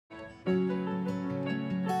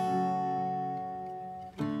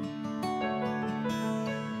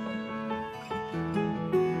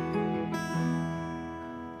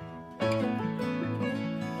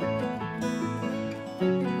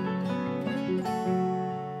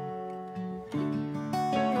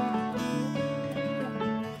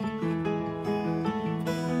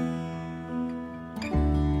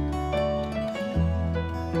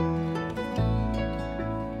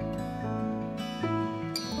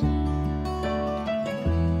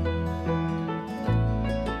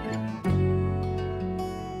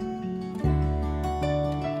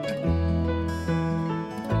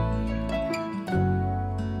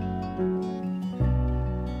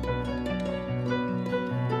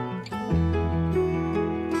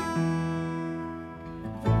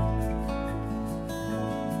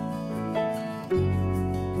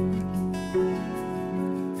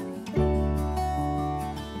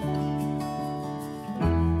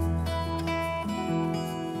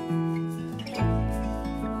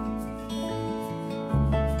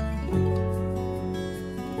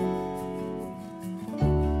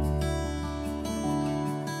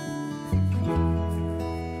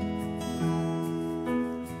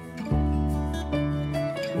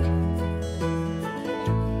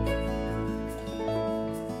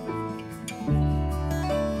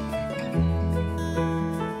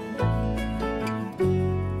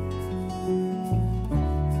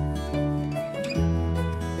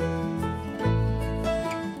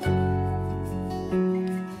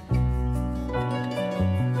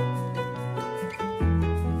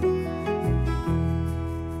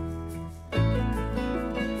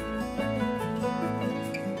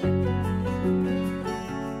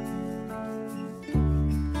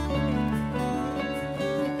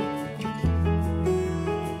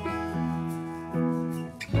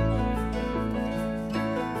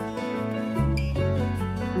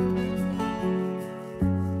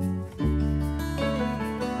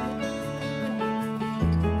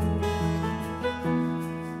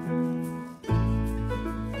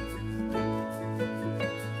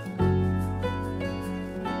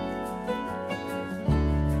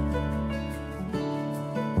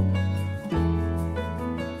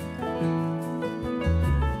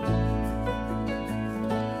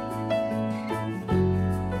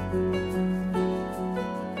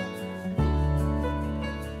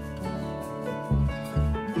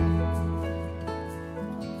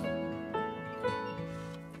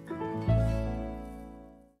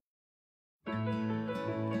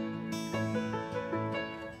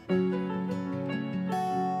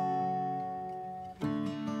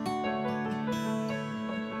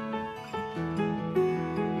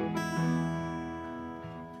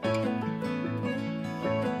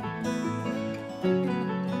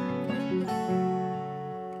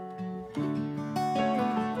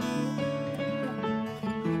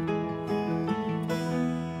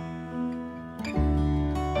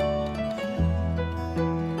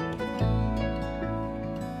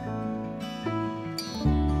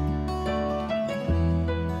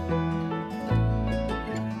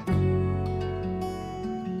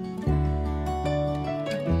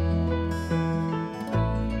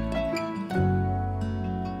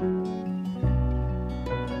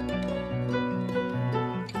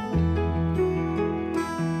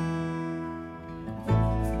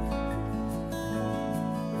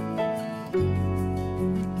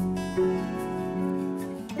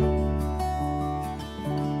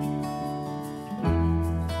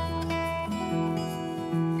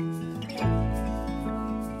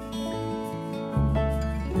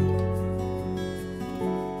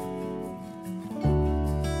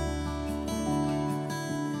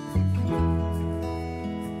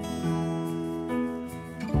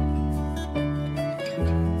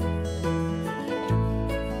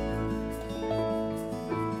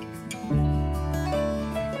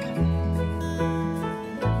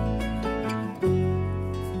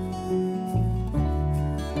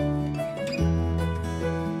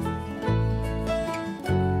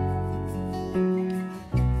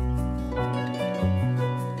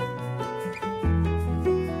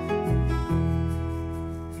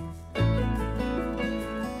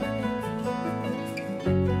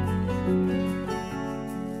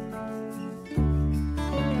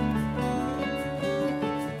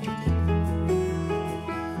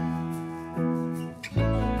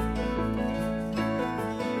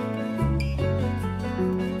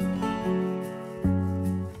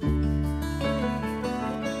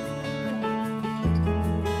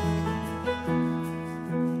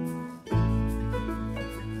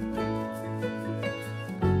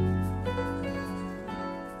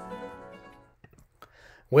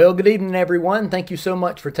Well, good evening, everyone. Thank you so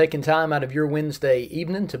much for taking time out of your Wednesday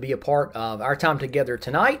evening to be a part of our time together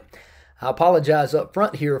tonight. I apologize up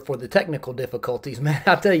front here for the technical difficulties. Man,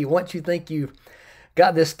 I tell you, once you think you've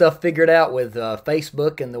got this stuff figured out with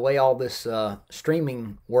Facebook and the way all this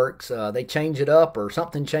streaming works, they change it up or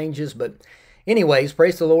something changes. But anyways,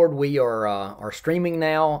 praise the Lord, we are streaming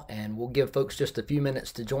now, and we'll give folks just a few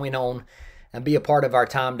minutes to join on and be a part of our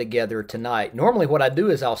time together tonight. Normally what I do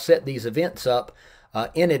is I'll set these events up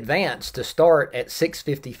in advance to start at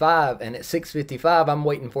 6:55, and at 6:55 I'm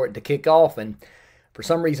waiting for it to kick off, and for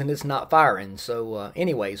some reason it's not firing. So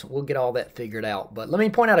anyways, we'll get all that figured out. But let me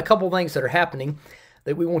point out a couple things that are happening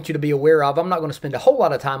that we want you to be aware of. I'm not going to spend a whole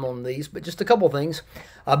lot of time on these, but just a couple things.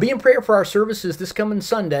 Be in prayer for our services this coming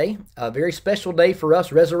Sunday, a very special day for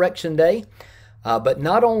us, Resurrection Day. But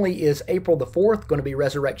not only is April the 4th going to be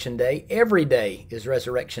Resurrection Day, every day is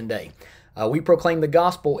Resurrection Day. We proclaim the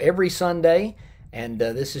gospel every Sunday, and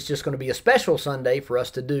this is just going to be a special Sunday for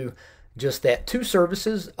us to do just that. Two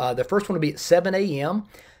services. The first one will be at 7 a.m.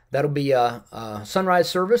 That'll be a sunrise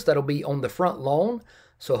service. That'll be on the front lawn.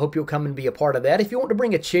 So I hope you'll come and be a part of that. If you want to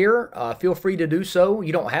bring a chair, feel free to do so.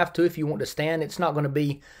 You don't have to if you want to stand. It's not going to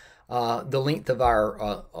be the length of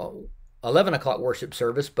our 11 o'clock worship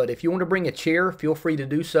service. But if you want to bring a chair, feel free to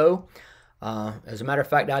do so. As a matter of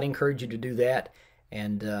fact, I'd encourage you to do that.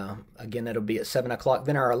 And again, that'll be at 7 o'clock.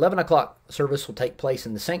 Then our 11 o'clock service will take place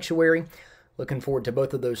in the sanctuary. Looking forward to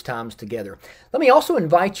both of those times together. Let me also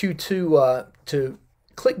invite you to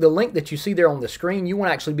click the link that you see there on the screen. You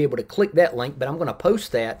won't actually be able to click that link, but I'm going to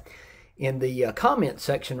post that in the comment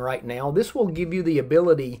section right now. This will give you the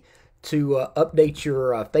ability to update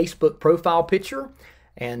your Facebook profile picture.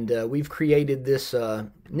 And we've created this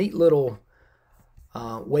neat little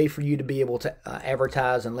way for you to be able to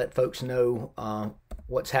advertise and let folks know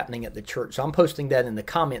what's happening at the church. So I'm posting that in the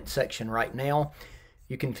comment section right now.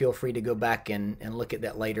 You can feel free to go back and look at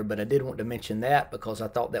that later, but I did want to mention that because I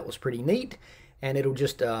thought that was pretty neat, and it'll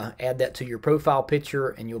just add that to your profile picture,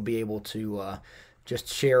 and you'll be able to just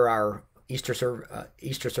share our Easter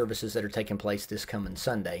services that are taking place this coming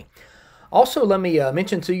Sunday. Also, let me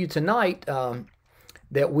mention to you tonight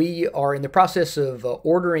that we are in the process of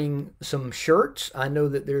ordering some shirts. I know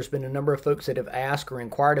that there's been a number of folks that have asked or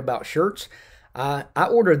inquired about shirts. I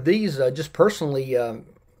ordered these just personally,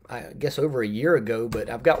 I guess over a year ago, but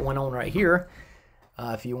I've got one on right here.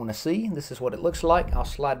 If you want to see, this is what it looks like. I'll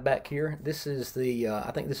slide back here. This is the,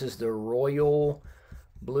 I think this is the royal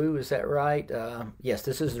blue, is that right? Yes,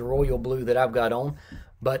 this is the royal blue that I've got on.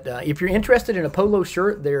 But if you're interested in a polo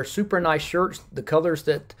shirt, they're super nice shirts. The colors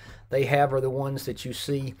that they have are the ones that you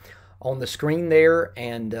see on the screen there,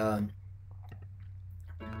 and the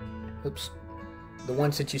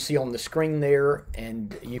ones that you see on the screen there,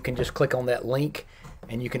 and you can just click on that link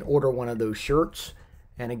and you can order one of those shirts.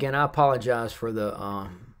 And again, I apologize for the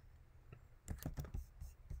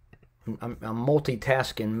I'm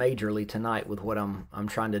multitasking majorly tonight with what I'm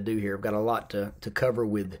trying to do here. I've got a lot to cover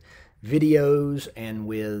with videos and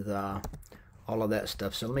with all of that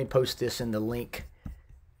stuff. So let me post this in the link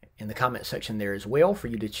in the comment section there as well for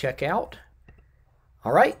you to check out.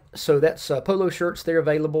 All right, so that's polo shirts. They're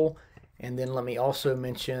available. And then let me also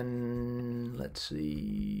mention, let's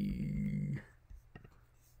see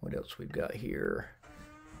what else we've got here.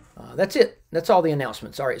 That's it. That's all the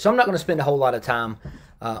announcements. All right, so I'm not going to spend a whole lot of time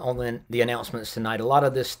on the announcements tonight. A lot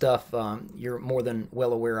of this stuff you're more than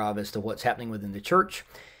well aware of as to what's happening within the church.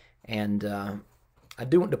 And I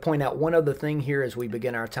do want to point out one other thing here as we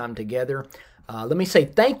begin our time together. Let me say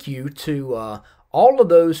thank you to all of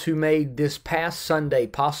those who made this past Sunday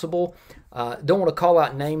possible. Don't want to call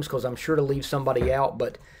out names because I'm sure to leave somebody out,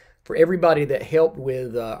 but for everybody that helped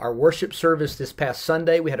with our worship service this past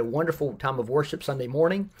Sunday, we had a wonderful time of worship Sunday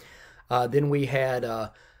morning. Then we had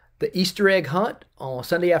the Easter egg hunt on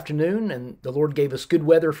Sunday afternoon, and the Lord gave us good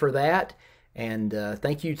weather for that. And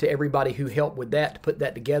thank you to everybody who helped with that, to put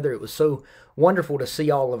that together. It was so wonderful to see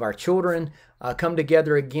all of our children come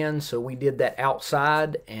together again. So we did that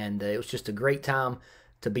outside, and it was just a great time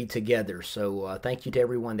to be together. So thank you to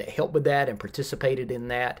everyone that helped with that and participated in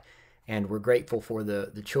that. And we're grateful for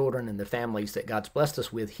the children and the families that God's blessed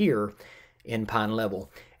us with here in Pine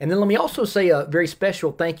Level. And then let me also say a very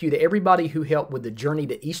special thank you to everybody who helped with the Journey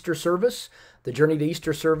to Easter service. The Journey to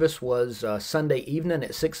Easter service was Sunday evening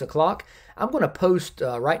at 6 o'clock. I'm going to post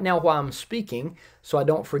right now while I'm speaking, so I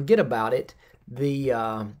don't forget about it,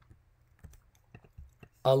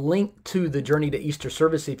 a link to the Journey to Easter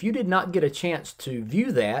service. If you did not get a chance to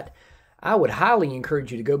view that, I would highly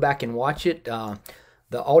encourage you to go back and watch it.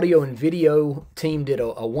 The audio and video team did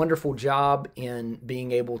a wonderful job in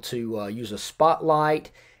being able to use a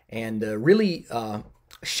spotlight and really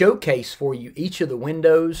showcase for you each of the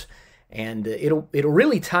windows, and it'll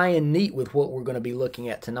really tie in neat with what we're going to be looking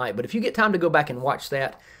at tonight. But if you get time to go back and watch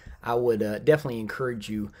that, I would definitely encourage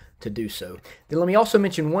you to do so. Then let me also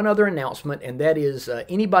mention one other announcement, and that is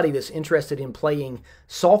anybody that's interested in playing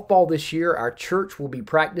softball this year, our church will be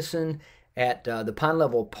practicing at the Pine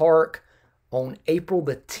Level Park on April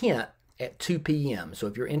the 10th at 2 p.m. So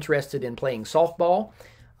if you're interested in playing softball,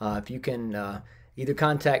 if you can either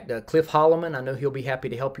contact Cliff Holloman, I know he'll be happy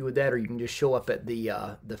to help you with that, or you can just show up at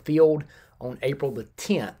the field on April the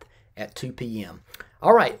 10th at 2 p.m.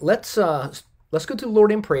 All right, let's go to the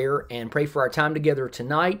Lord in prayer and pray for our time together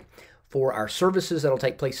tonight, for our services that'll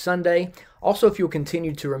take place Sunday. Also, if you'll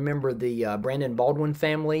continue to remember the Brandon Baldwin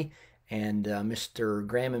family and Mr.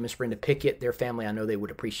 Graham and Miss Brenda Pickett, their family, I know they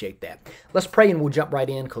would appreciate that. Let's pray and we'll jump right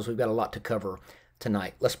in because we've got a lot to cover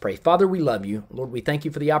tonight. Let's pray. Father, we love you. Lord, we thank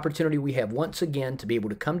you for the opportunity we have once again to be able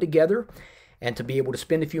to come together and to be able to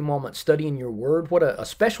spend a few moments studying your word. What a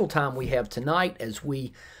special time we have tonight as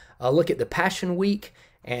we look at the Passion Week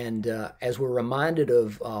and as we're reminded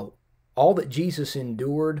of all that Jesus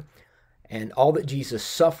endured and all that Jesus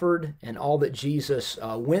suffered and all that Jesus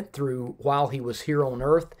went through while he was here on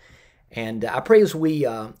earth. And I pray as we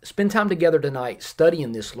spend time together tonight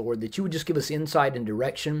studying this, Lord, that you would just give us insight and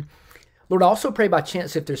direction. Lord, I also pray by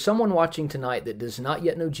chance if there's someone watching tonight that does not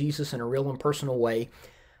yet know Jesus in a real and personal way,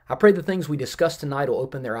 I pray the things we discuss tonight will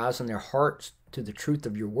open their eyes and their hearts to the truth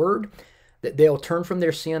of your word, that they'll turn from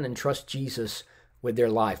their sin and trust Jesus with their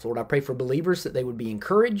life. Lord, I pray for believers that they would be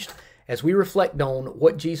encouraged as we reflect on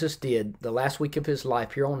what Jesus did the last week of his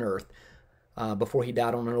life here on earth before he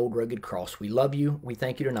died on an old rugged cross. We love you. We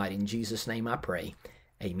thank you tonight. In Jesus' name I pray.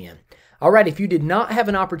 Amen. All right, if you did not have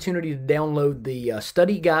an opportunity to download the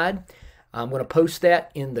study guide, I'm going to post that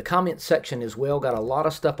in the comments section as well. Got a lot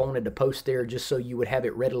of stuff I wanted to post there just so you would have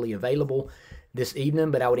it readily available this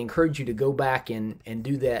evening, but I would encourage you to go back and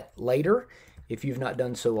do that later if you've not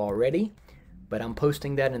done so already. But I'm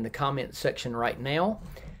posting that in the comments section right now.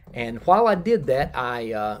 And while I did that,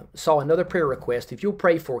 I saw another prayer request. If you'll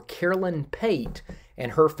pray for Carolyn Pate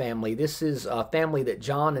and her family. This is a family that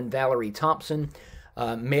John and Valerie Thompson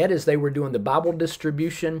met as they were doing the Bible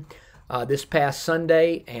distribution this past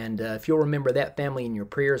Sunday. And if you'll remember that family in your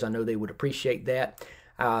prayers, I know they would appreciate that.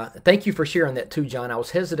 Thank you for sharing that too, John. I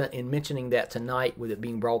was hesitant in mentioning that tonight with it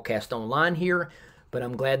being broadcast online here, but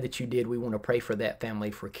I'm glad that you did. We want to pray for that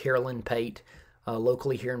family, for Carolyn Pate,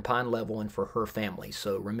 locally here in Pine Level, and for her family.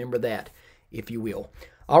 So remember that, if you will.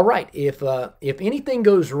 All right, if anything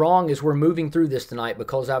goes wrong as we're moving through this tonight,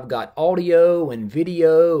 because I've got audio and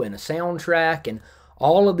video and a soundtrack and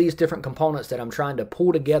all of these different components that I'm trying to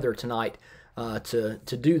pull together tonight to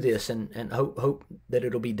do this, and hope that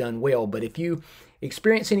it'll be done well. But if you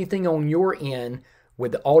experience anything on your end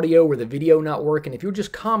with the audio or the video not working, if you'll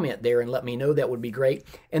just comment there and let me know, that would be great.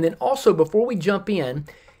 And then also, before we jump in,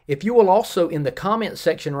 if you will also in the comment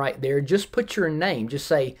section right there, just put your name. Just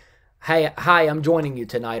say, hi, I'm joining you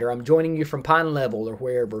tonight, or I'm joining you from Pine Level, or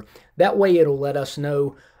wherever. That way it'll let us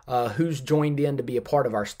know who's joined in to be a part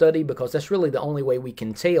of our study, because that's really the only way we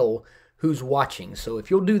can tell who's watching. So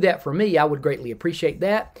if you'll do that for me, I would greatly appreciate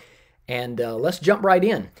that. And let's jump right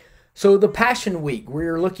in. So the Passion Week,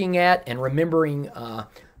 we're looking at and remembering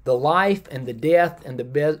the life and the death and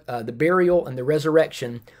the burial and the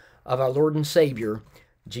resurrection of our Lord and Savior,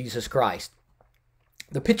 Jesus Christ.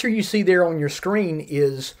 The picture you see there on your screen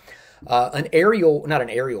is not an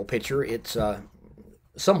aerial picture, it's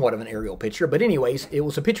somewhat of an aerial picture, but anyways, it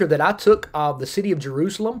was a picture that I took of the city of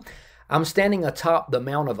Jerusalem. I'm standing atop the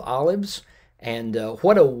Mount of Olives, and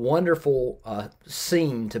what a wonderful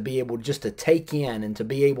scene to be able just to take in, and to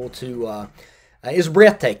be able to, it's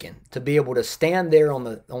breathtaking to be able to stand there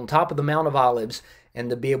on top of the Mount of Olives and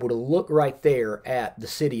to be able to look right there at the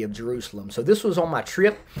city of Jerusalem. So this was on my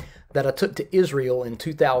trip that I took to Israel in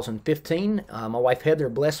 2015. My wife Heather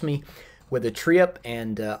blessed me with a trip,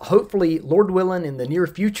 and hopefully, Lord willing, in the near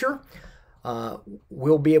future,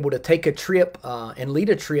 we'll be able to take a trip and lead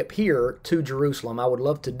a trip here to Jerusalem. I would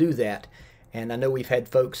love to do that, and I know we've had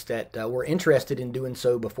folks that were interested in doing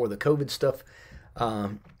so before the COVID stuff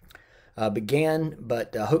began,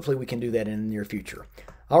 but hopefully we can do that in the near future.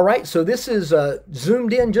 All right, so this is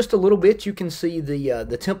zoomed in just a little bit. You can see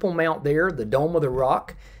the Temple Mount there, the Dome of the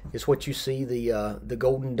Rock is what you see, the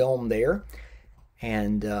Golden Dome there.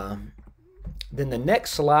 And then the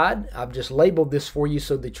next slide, I've just labeled this for you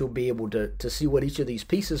so that you'll be able to see what each of these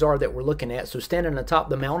pieces are that we're looking at. So standing atop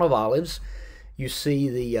the Mount of Olives, you see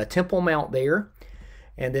the Temple Mount there.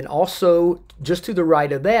 And then also, just to the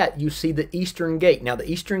right of that, you see the Eastern Gate. Now, the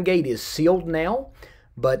Eastern Gate is sealed now,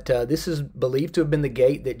 but this is believed to have been the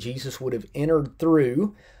gate that Jesus would have entered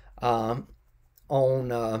through on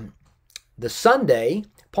the Sunday,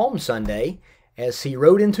 Palm Sunday, as he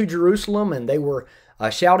rode into Jerusalem, and they were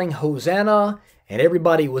shouting Hosanna, and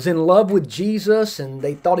everybody was in love with Jesus, and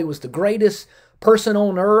they thought he was the greatest person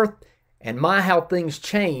on earth. And my, how things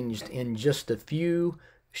changed in just a few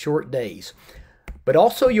short days. But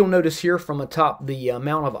also you'll notice here from atop the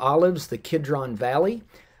Mount of Olives, the Kidron Valley.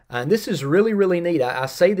 And this is really, really neat. I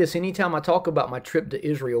say this anytime I talk about my trip to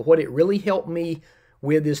Israel. What it really helped me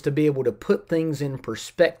with is to be able to put things in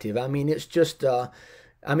perspective. I mean, it's just,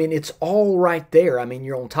 it's all right there. I mean,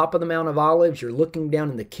 you're on top of the Mount of Olives. You're looking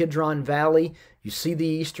down in the Kidron Valley. You see the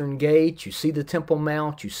Eastern Gate. You see the Temple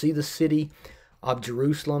Mount. You see the city of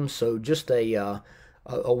Jerusalem. So just a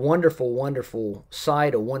wonderful, wonderful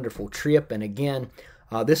sight, a wonderful trip. And again,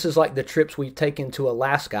 this is like the trips we've taken to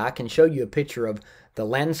Alaska. I can show you a picture of the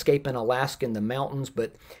landscape in Alaska and the mountains,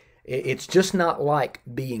 but it's just not like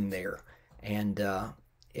being there. And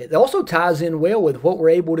it also ties in well with what we're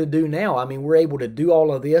able to do now. I mean, we're able to do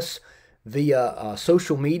all of this via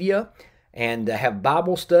social media and have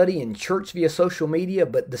Bible study and church via social media,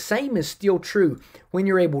 but the same is still true when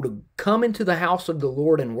you're able to come into the house of the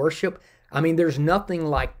Lord and worship. I mean, there's nothing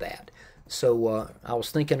like that. So I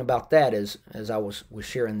was thinking about that as I was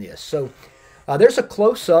sharing this. So there's a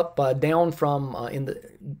close-up down from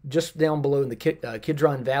just down below in the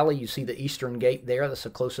Kidron Valley. You see the Eastern Gate there. That's a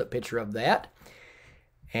close-up picture of that.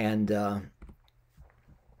 And got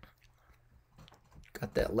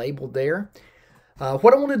that labeled there.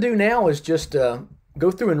 What I want to do now is just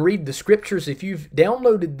go through and read the scriptures. If you've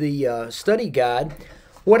downloaded the study guide,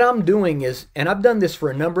 what I'm doing is, and I've done this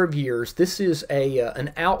for a number of years, this is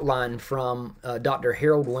an outline from Dr.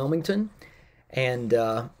 Harold Wilmington, and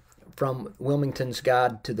from Wilmington's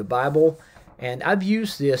Guide to the Bible. And I've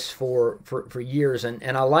used this for years,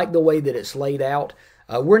 and I like the way that it's laid out.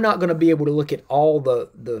 We're not going to be able to look at all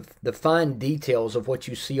the fine details of what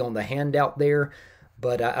you see on the handout there,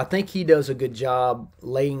 but I think he does a good job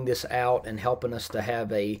laying this out and helping us to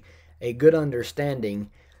have a good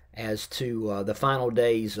understanding as to the final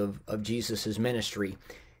days of Jesus' ministry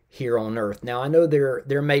here on earth. Now, I know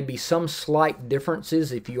there may be some slight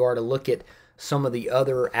differences if you are to look at some of the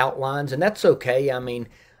other outlines, and that's okay. I mean,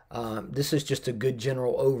 this is just a good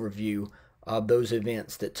general overview of those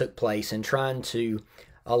events that took place and trying to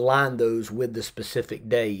align those with the specific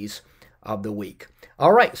days of the week.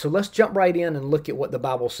 All right, so let's jump right in and look at what the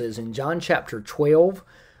Bible says in John chapter 12,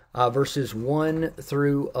 verses 1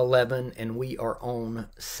 through 11, and we are on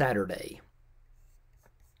Saturday.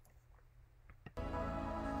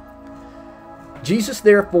 Jesus,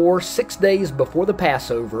 therefore, 6 days before the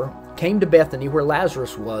Passover, came to Bethany where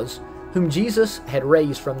Lazarus was, whom Jesus had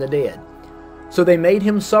raised from the dead. So they made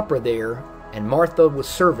him supper there, and Martha was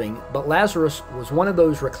serving, but Lazarus was one of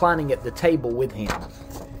those reclining at the table with him.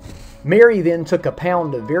 Mary then took a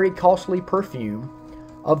pound of very costly perfume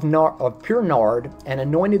of pure nard, and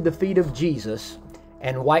anointed the feet of Jesus,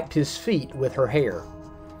 and wiped his feet with her hair.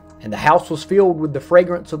 And the house was filled with the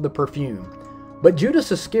fragrance of the perfume. But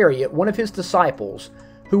Judas Iscariot, one of his disciples,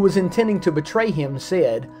 who was intending to betray him,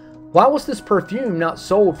 said, "Why was this perfume not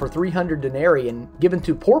sold for 300 denarii and given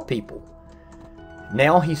to poor people?"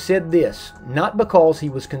 Now he said this, not because he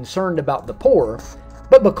was concerned about the poor,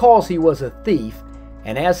 but because he was a thief,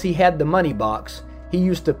 and as he had the money box, he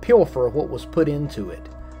used to pilfer what was put into it.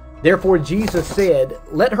 Therefore Jesus said,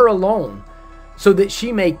 "Let her alone, so that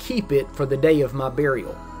she may keep it for the day of my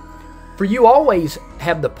burial. For you always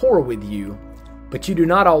have the poor with you, but you do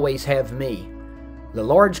not always have me." The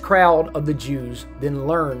large crowd of the Jews then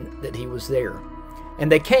learned that he was there. And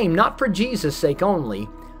they came not for Jesus' sake only,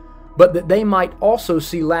 but that they might also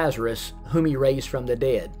see Lazarus, whom he raised from the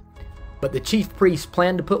dead. But the chief priests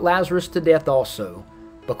planned to put Lazarus to death also,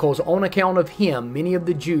 because on account of him many of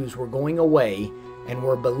the Jews were going away and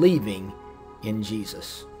were believing in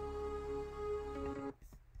Jesus.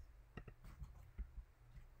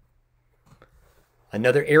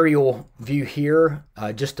 Another aerial view here,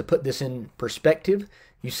 just to put this in perspective.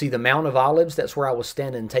 You see the Mount of Olives, that's where I was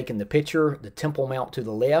standing taking the picture, the Temple Mount to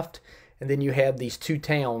the left, and then you have these two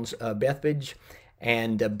towns, Bethphage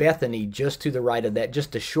and Bethany, just to the right of that,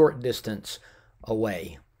 just a short distance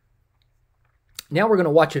away. Now we're going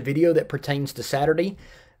to watch a video that pertains to Saturday.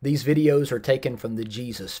 These videos are taken from the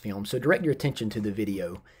Jesus film, so direct your attention to the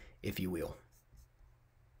video, if you will.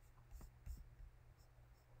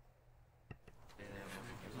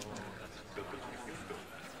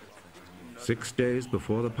 "6 days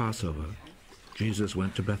before the Passover, Jesus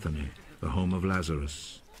went to Bethany, the home of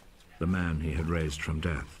Lazarus, the man he had raised from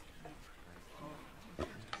death.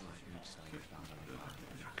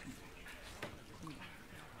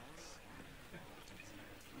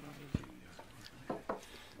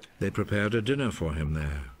 They prepared a dinner for him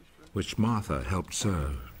there, which Martha helped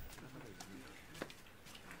serve.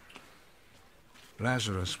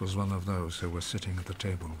 Lazarus was one of those who were sitting at the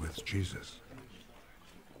table with Jesus.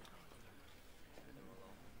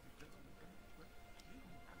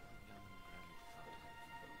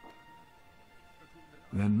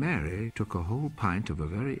 Then Mary took a whole pint of a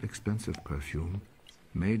very expensive perfume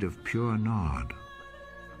made of pure nard,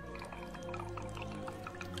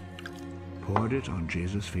 poured it on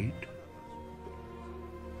Jesus' feet,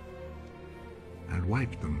 and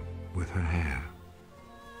wiped them with her hair.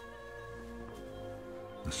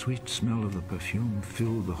 The sweet smell of the perfume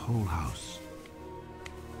filled the whole house.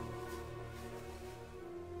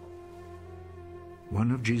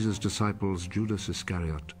 One of Jesus' disciples, Judas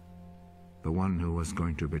Iscariot, the one who was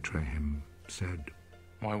going to betray him, said,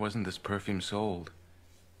 "Why wasn't this perfume sold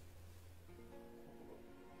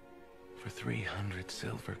for 300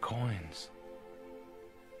 silver coins?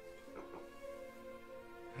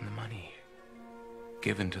 And the money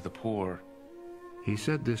given to the poor." He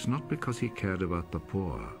said this not because he cared about the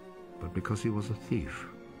poor, but because he was a thief.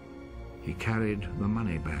 He carried the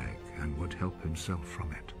money bag and would help himself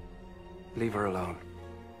from it. Leave her alone.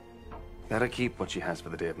 Let her keep what she has for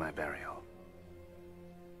the day of my burial.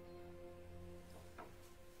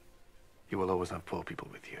 You will always have poor people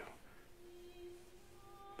with you.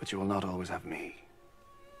 But you will not always have me.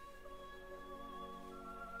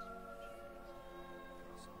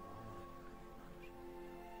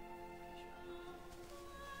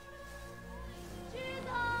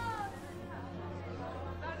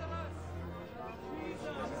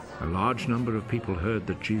 A large number of people heard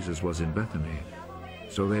that Jesus was in Bethany,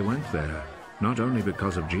 so they went there, not only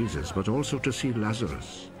because of Jesus, but also to see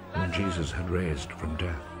Lazarus, whom Jesus had raised from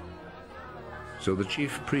death. So the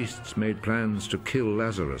chief priests made plans to kill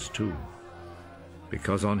Lazarus too,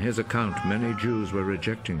 because on his account many Jews were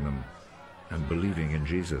rejecting them and believing in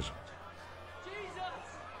Jesus.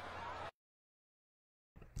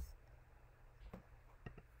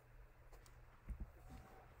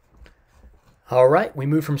 All right, we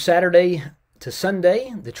move from Saturday to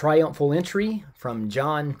Sunday, the triumphal entry from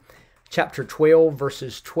John chapter 12,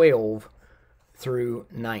 verses 12 through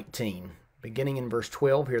 19. Beginning in verse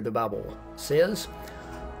 12, here the Bible says,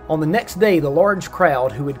 "On the next day, the large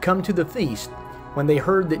crowd who had come to the feast, when they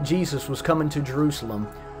heard that Jesus was coming to Jerusalem,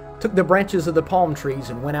 took the branches of the palm trees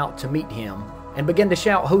and went out to meet him, and began to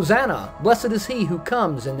shout, 'Hosanna! Blessed is he who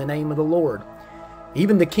comes in the name of the Lord,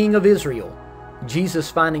 even the King of Israel.' Jesus,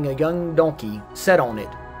 finding a young donkey, sat on it,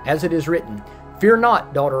 as it is written, 'Fear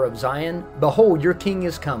not, daughter of Zion, behold, your king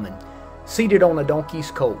is coming, seated on a donkey's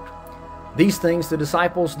colt.' These things the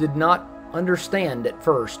disciples did not understand at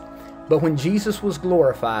first, but when Jesus was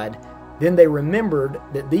glorified, then they remembered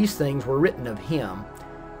that these things were written of him,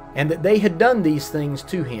 and that they had done these things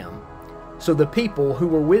to him. So the people who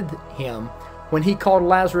were with him, when he called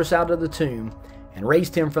Lazarus out of the tomb and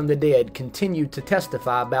raised him from the dead, continued to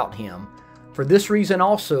testify about him. For this reason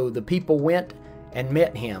also the people went and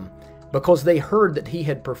met him, because they heard that he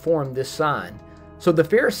had performed this sign. So the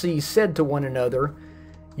Pharisees said to one another,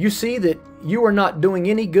 'You see that you are not doing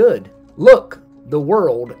any good. Look, the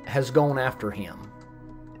world has gone after him.'"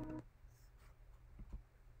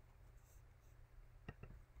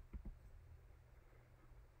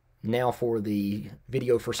 Now for the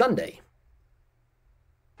video for Sunday.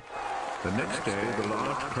 The next day, the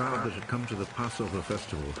large crowd that had come to the Passover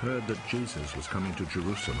festival heard that Jesus was coming to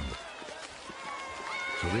Jerusalem.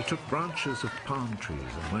 So they took branches of palm trees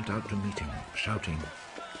and went out to meet him, shouting,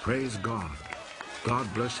 "Praise God!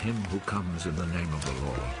 God bless him who comes in the name of the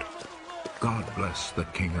Lord. God bless the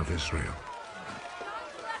King of Israel."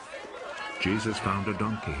 Jesus found a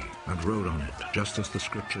donkey and rode on it, just as the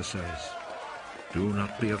scripture says, "Do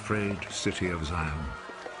not be afraid, city of Zion.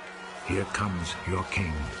 Here comes your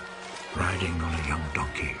king, riding on a young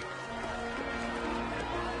donkey."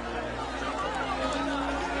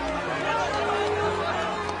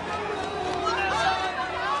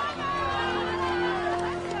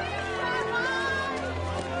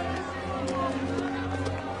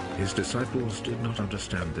 His disciples did not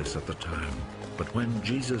understand this at the time, but when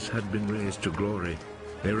Jesus had been raised to glory,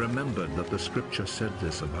 they remembered that the scripture said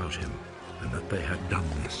this about him, and that they had done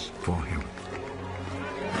this for him.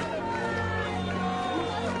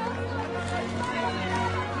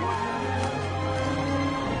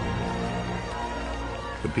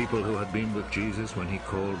 The people who had been with Jesus when he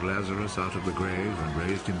called Lazarus out of the grave and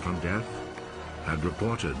raised him from death had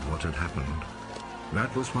reported what had happened.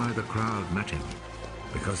 That was why the crowd met him,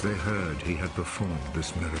 because they heard he had performed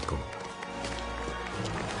this miracle.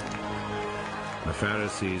 The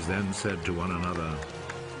Pharisees then said to one another,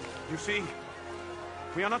 "You see,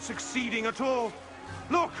 We are not succeeding at all.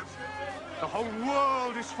 Look! The whole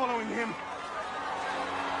world is following him.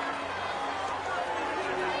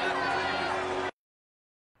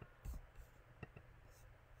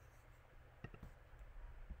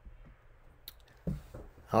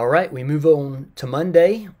 All right, we move on to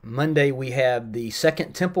Monday. Monday we have the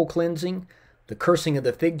second temple cleansing, the cursing of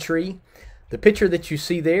the fig tree. The picture that you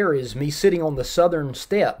see there is me sitting on the southern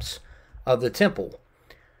steps of the temple.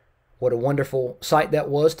 What a wonderful sight that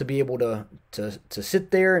was to be able to sit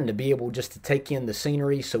there and to be able just to take in the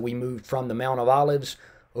scenery. So we moved from the Mount of Olives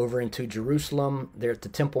over into Jerusalem, there at the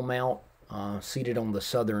Temple Mount, seated on the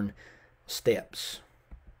southern steps.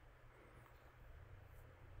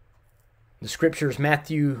 The scriptures,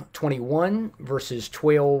 Matthew 21, verses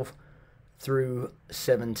 12 through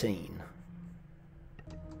 17.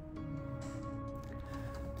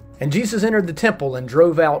 And Jesus entered the temple and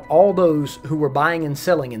drove out all those who were buying and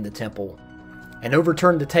selling in the temple, and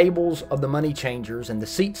overturned the tables of the money changers and the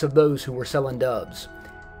seats of those who were selling doves.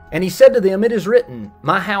 And he said to them, "It is written,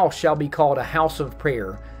 My house shall be called a house of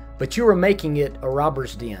prayer, but you are making it a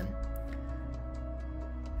robber's den."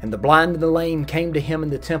 And the blind and the lame came to him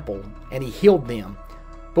in the temple, and he healed them.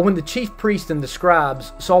 But when the chief priests and the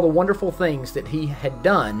scribes saw the wonderful things that he had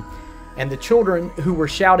done, and the children who were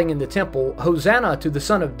shouting in the temple, "Hosanna to the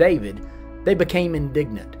Son of David," they became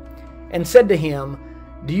indignant, and said to him,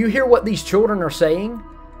 "Do you hear what these children are saying?"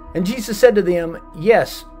 And Jesus said to them,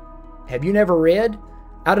 "Yes, have you never read?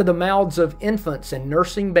 Out of the mouths of infants and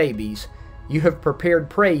nursing babies you have prepared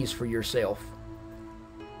praise for yourself."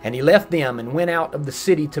 And he left them and went out of the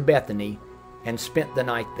city to Bethany and spent the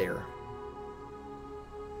night there.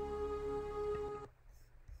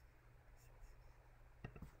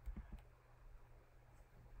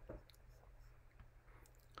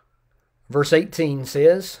 Verse 18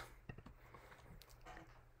 says,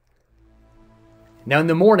 "Now in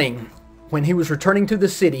the morning, when he was returning to the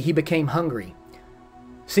city, he became hungry.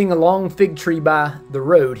 Seeing a long fig tree by the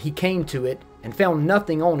road, he came to it and found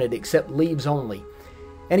nothing on it except leaves only.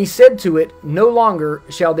 And he said to it, 'No longer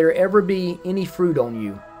shall there ever be any fruit on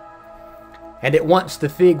you.' And at once the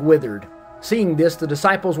fig withered. Seeing this, the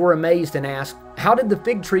disciples were amazed and asked, 'How did the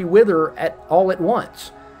fig tree wither all at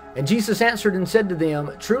once?' And Jesus answered and said to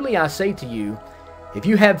them, 'Truly I say to you, if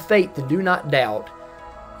you have faith and do not doubt,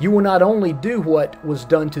 you will not only do what was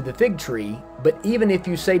done to the fig tree, but even if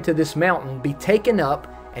you say to this mountain, Be taken up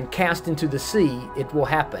and cast into the sea, it will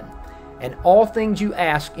happen. And all things you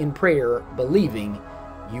ask in prayer, believing,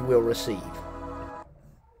 you will receive.'"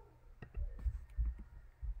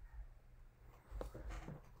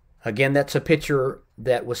 Again, that's a picture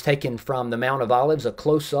that was taken from the Mount of Olives, a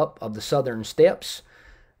close-up of the southern steps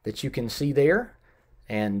that you can see there,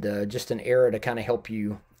 and just an arrow to kind of help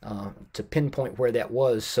you to pinpoint where that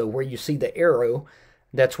was. So where you see the arrow,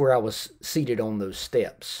 that's where I was seated on those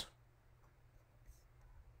steps.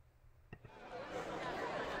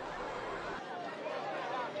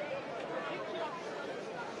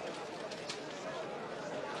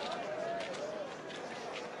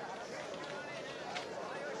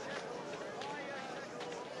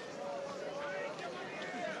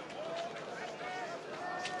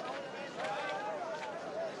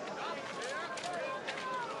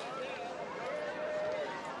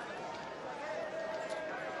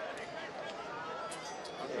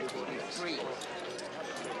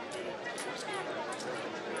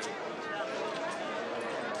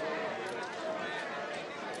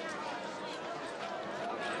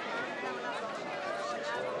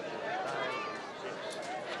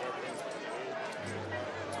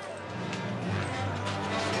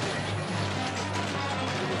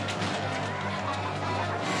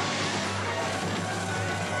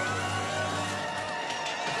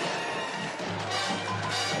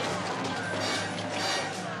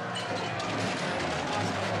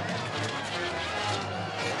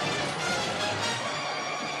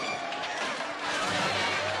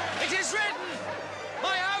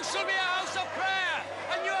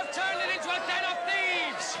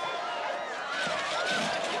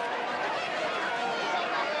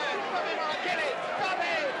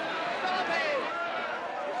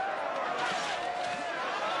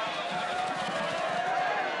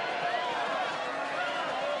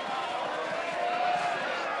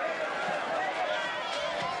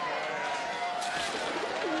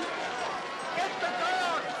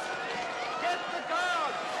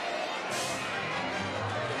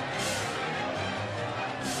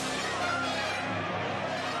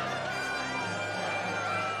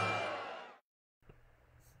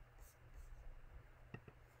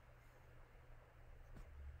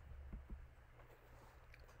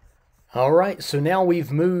 All right, so now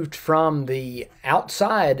we've moved from the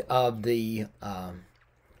outside of the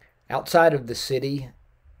city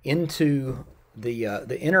into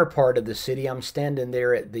the inner part of the city. I'm standing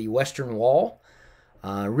there at the Western Wall.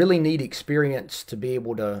 Really neat experience to be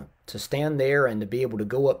able to stand there and to be able to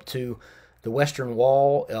go up to the Western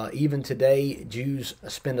Wall. Even today, Jews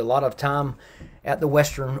spend a lot of time at the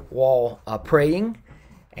Western Wall praying,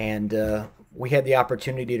 and we had the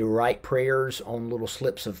opportunity to write prayers on little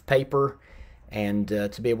slips of paper and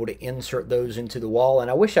to be able to insert those into the wall.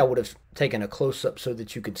 And I wish I would have taken a close-up so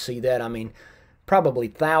that you could see that. I mean, probably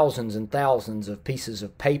thousands and thousands of pieces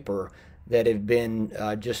of paper that have been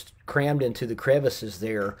just crammed into the crevices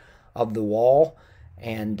there of the wall.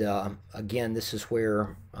 And again, this is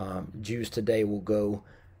where Jews today will go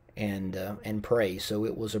and pray. So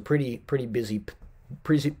it was a pretty busy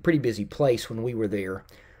place when we were there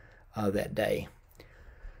that day.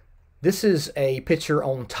 This is a picture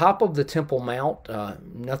on top of the Temple Mount.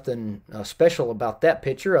 Nothing special about that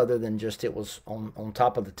picture other than just it was on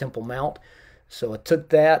top of the Temple Mount. So I took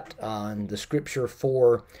that. The scripture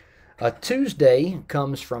for Tuesday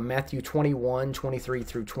comes from Matthew 21, 23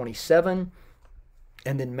 through 27,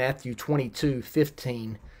 and then Matthew 22,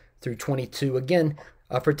 15 through 22. Again,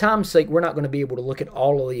 for time's sake, we're not going to be able to look at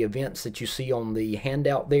all of the events that you see on the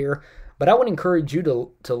handout there, but I would encourage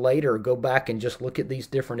you to later go back and just look at these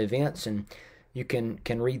different events, and you can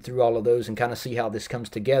read through all of those and kind of see how this comes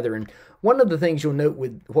together. And one of the things you'll note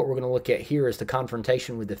with what we're going to look at here is the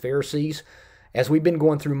confrontation with the Pharisees. As we've been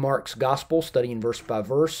going through Mark's Gospel, studying verse by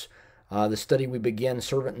verse, the study we began,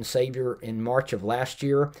 Servant and Savior, in March of last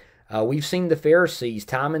year, we've seen the Pharisees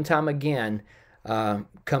time and time again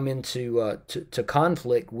come into to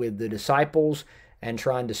conflict with the disciples and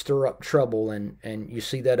trying to stir up trouble, and you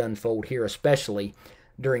see that unfold here, especially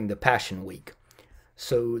during the Passion Week.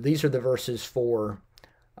 So these are the verses for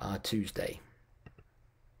Tuesday.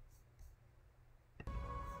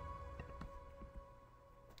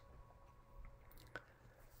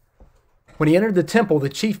 When he entered the temple, the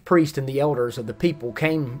chief priest and the elders of the people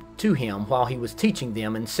came to him while he was teaching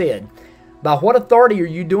them and said, "By what authority are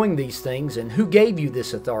you doing these things, and who gave you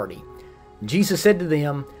this authority?" Jesus said to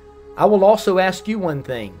them, "I will also ask you one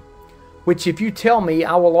thing, which if you tell me,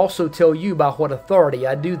 I will also tell you by what authority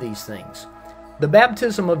I do these things. The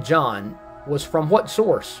baptism of John was from what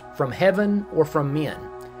source? From heaven or from men?"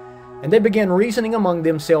 And they began reasoning among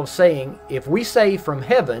themselves, saying, "If we say from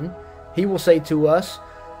heaven, he will say to us,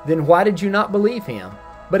 'Then why did you not believe him?'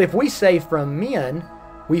 But if we say from men,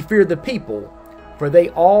 we fear the people, for they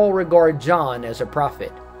all regard John as a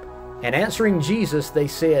prophet." And answering Jesus, they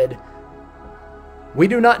said, "We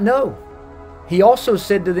do not know." He also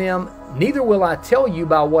said to them, "Neither will I tell you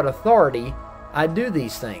by what authority I do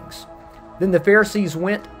these things." Then the Pharisees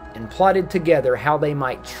went and plotted together how they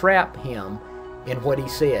might trap him in what he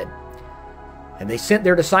said. And they sent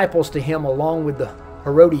their disciples to him along with the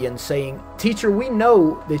Herodians, saying, "Teacher, we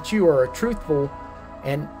know that you are truthful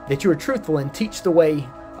and teach the way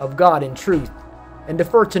of God in truth, and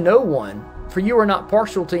defer to no one, for you are not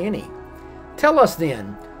partial to any. Tell us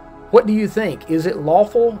then, what do you think? Is it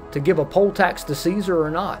lawful to give a poll tax to Caesar or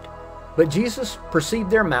not?" But Jesus perceived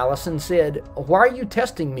their malice and said, "Why are you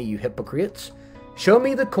testing me, you hypocrites? Show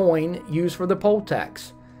me the coin used for the poll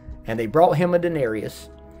tax." And they brought him a denarius.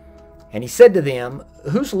 And he said to them,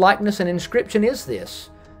 "Whose likeness and inscription is this?"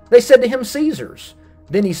 They said to him, "Caesar's."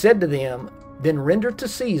 Then he said to them, "Then render to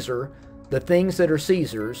Caesar the things that are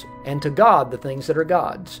Caesar's, and to God the things that are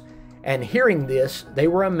God's." And hearing this, they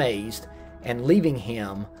were amazed, and leaving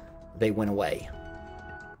him, they went away.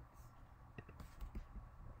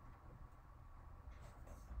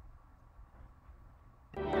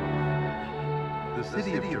 The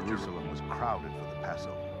city of Jerusalem was crowded for the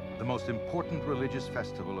Passover, the most important religious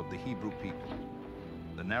festival of the Hebrew people.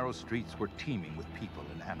 The narrow streets were teeming with people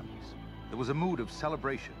and animals. There was a mood of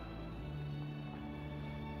celebration.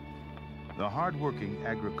 The hard-working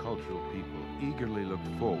agricultural people eagerly looked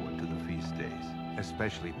forward to the feast days,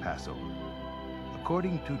 especially Passover.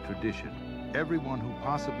 According to tradition, everyone who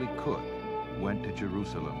possibly could went to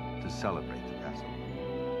Jerusalem to celebrate the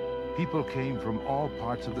Passover. People came from all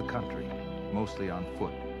parts of the country, mostly on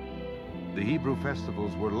foot. The Hebrew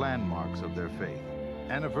festivals were landmarks of their faith,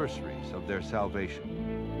 anniversaries of their salvation.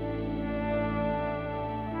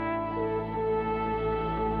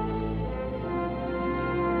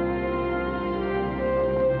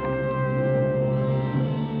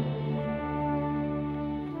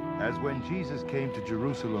 As when Jesus came to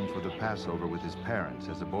Jerusalem for the Passover with his parents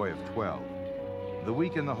as a boy of 12, the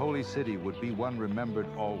week in the Holy City would be one remembered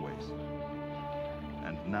always.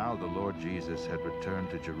 And now the Lord Jesus had returned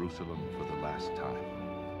to Jerusalem for the last time.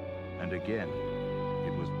 and again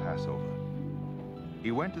it was Passover.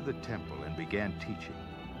 He went to the temple and began teaching.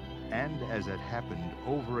 And as had happened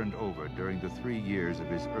over and over during the 3 years of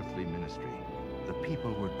his earthly ministry, the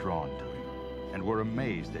people were drawn to him and were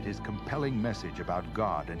amazed at his compelling message about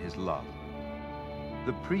God and his love.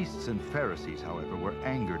 The priests and Pharisees, however, were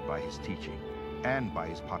angered by his teaching and by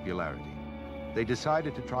his popularity. They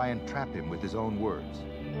decided to try and trap him with his own words.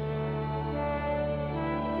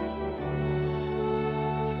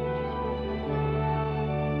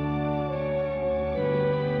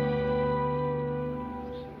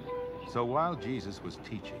 So while Jesus was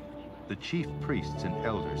teaching, the chief priests and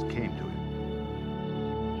elders came to him.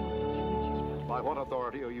 By what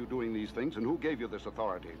authority are you doing these things, and who gave you this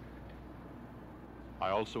authority? I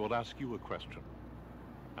also will ask you a question.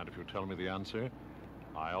 And if you tell me the answer,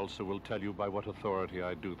 I also will tell you by what authority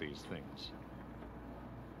I do these things.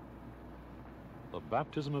 The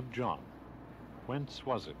baptism of John, whence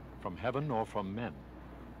was it? From heaven or from men?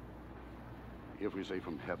 If we say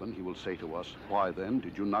from heaven, he will say to us, why then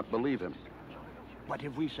did you not believe him? But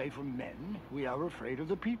if we say from men, we are afraid of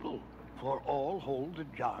the people, for all hold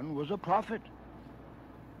that John was a prophet.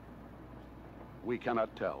 We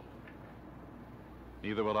cannot tell.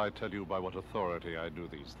 Neither will I tell you by what authority I do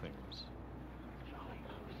these things.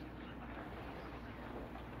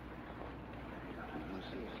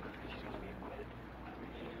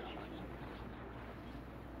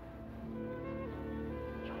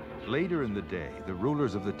 Later in the day, the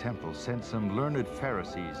rulers of the temple sent some learned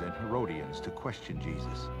Pharisees and Herodians to question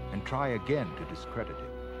Jesus and try again to discredit him.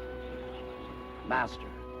 Master,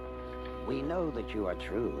 we know that you are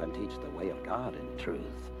true and teach the way of God in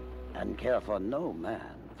truth, and care for no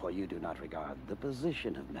man, for you do not regard the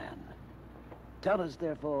position of men. Tell us,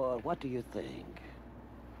 therefore, what do you think?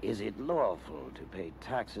 Is it lawful to pay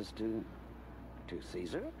taxes to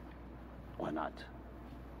Caesar, or not?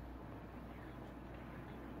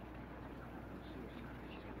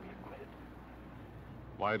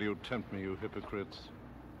 Why do you tempt me, you hypocrites?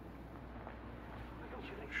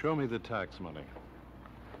 Show me the tax money.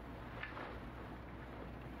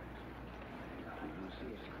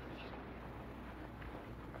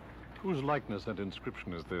 Whose likeness and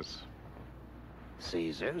inscription is this?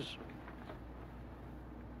 Caesar's.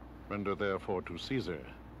 Render therefore to Caesar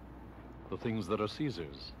the things that are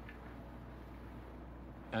Caesar's,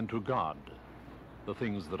 and to God the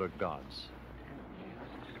things that are God's.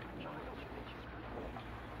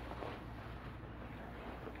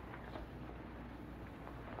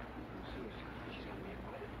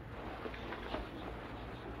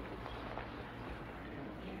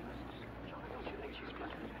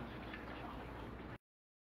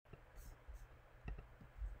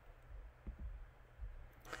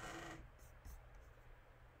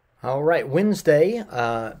 All right, Wednesday,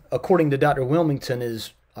 according to Dr. Wilmington,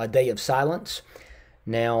 is a day of silence.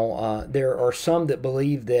 Now, there are some that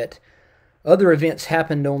believe that other events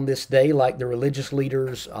happened on this day, like the religious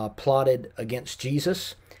leaders plotted against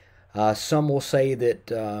Jesus. Some will say that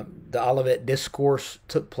the Olivet Discourse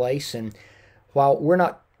took place, and while we're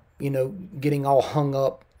not, getting all hung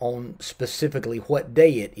up on specifically what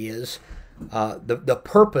day it is, the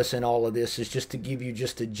purpose in all of this is just to give you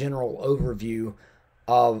just a general overview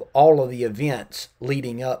of all of the events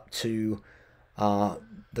leading up to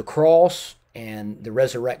the cross and the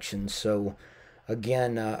resurrection. So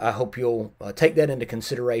again, I hope you'll take that into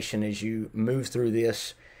consideration as you move through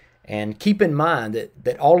this, and keep in mind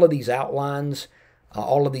that all of these outlines,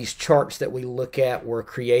 all of these charts that we look at were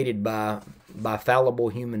created by fallible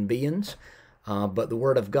human beings, but the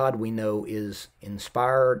Word of God, we know, is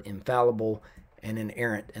inspired, infallible, and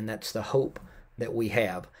inerrant, and that's the hope that we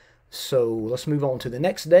have. So let's move on to the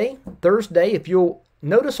next day, Thursday. If you'll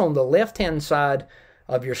notice on the left-hand side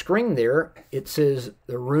of your screen there, it says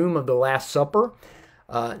the room of the Last Supper.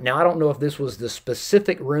 Now, I don't know if this was the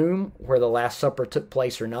specific room where the Last Supper took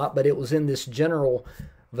place or not, but it was in this general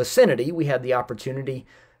vicinity. We had the opportunity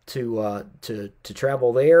to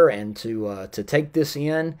travel there and to take this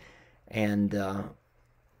in, and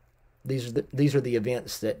these are the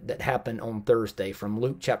events that happened on Thursday from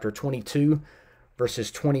Luke chapter 22.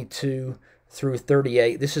 Verses 22 through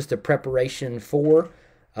 38. This is the preparation for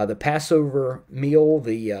the Passover meal,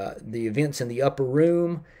 the events in the upper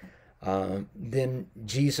room. Then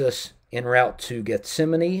Jesus en route to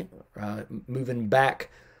Gethsemane, moving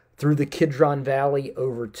back through the Kidron Valley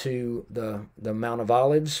over to the Mount of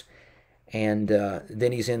Olives. And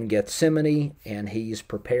then he's in Gethsemane, and he's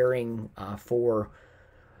preparing for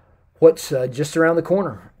what's just around the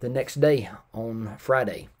corner the next day on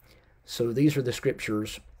Friday. So these are the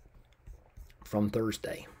scriptures from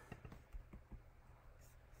Thursday.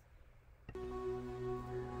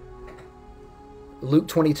 Luke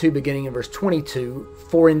 22, beginning in verse 22,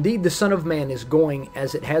 "For indeed the Son of Man is going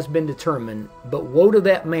as it has been determined, but woe to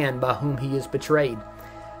that man by whom he is betrayed."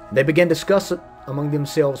 They began to discuss among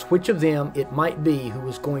themselves which of them it might be who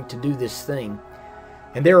was going to do this thing.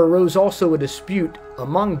 And there arose also a dispute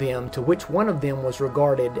among them, to which one of them was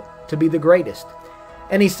regarded to be the greatest.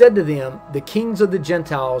 And he said to them, "The kings of the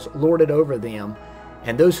Gentiles lord it over them,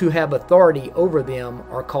 and those who have authority over them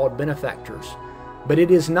are called benefactors. But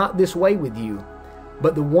it is not this way with you.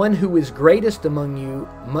 But the one who is greatest among you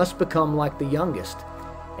must become like the youngest,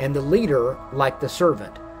 and the leader like the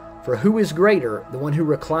servant. For who is greater, the one who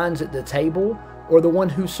reclines at the table, or the one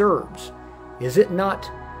who serves? Is it not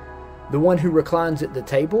the one who reclines at the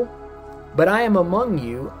table? But I am among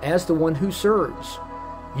you as the one who serves.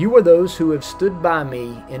 You are those who have stood by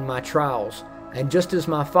me in my trials, and just as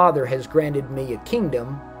my Father has granted me a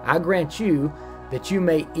kingdom, I grant you that you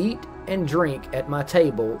may eat and drink at my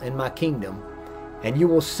table in my kingdom. And you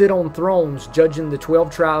will sit on thrones judging the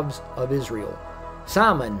 12 tribes of Israel.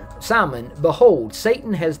 Simon, Simon, behold,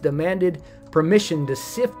 Satan has demanded permission to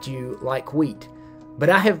sift you like wheat.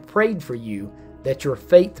 But I have prayed for you, that your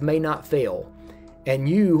faith may not fail. And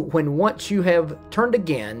you, when once you have turned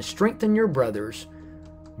again, strengthen your brothers."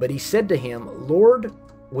 But he said to him, "Lord,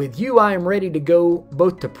 with you I am ready to go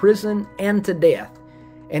both to prison and to death."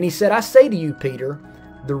 And he said, "I say to you, Peter,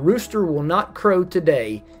 the rooster will not crow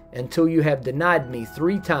today until you have denied me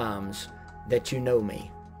 3 times that you know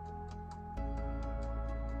me."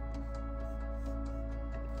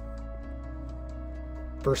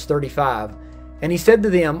 Verse 35, "And he said to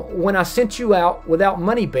them, When I sent you out without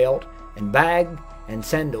money belt and bag and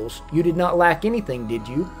sandals, you did not lack anything, did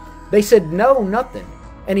you?" They said, "No, nothing."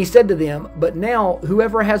 And he said to them, "But now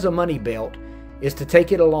whoever has a money belt is to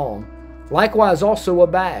take it along, likewise also a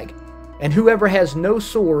bag. And whoever has no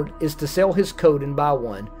sword is to sell his coat and buy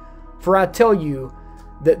one. For I tell you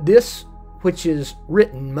that this which is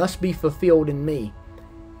written must be fulfilled in me."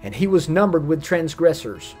 And he was numbered with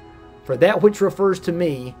transgressors. For that which refers to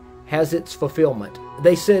me has its fulfillment.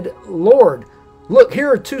 They said, "Lord, look,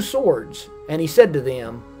 here are 2 swords." And he said to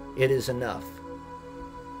them, "It is enough."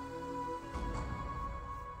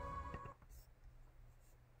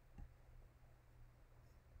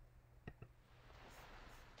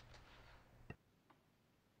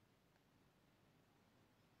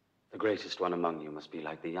 The greatest one among you must be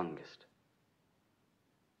like the youngest.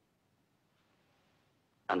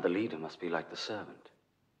 And the leader must be like the servant.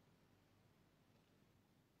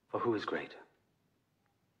 For who is greater?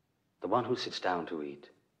 The one who sits down to eat,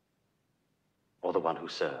 or the one who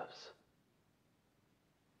serves?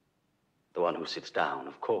 The one who sits down,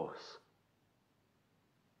 of course.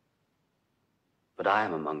 But I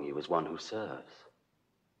am among you as one who serves.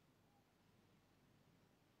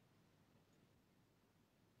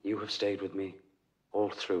 You have stayed with me all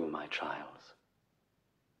through my trials.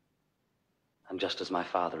 And just as my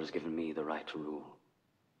Father has given me the right to rule,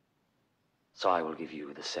 so I will give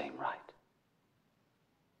you the same right.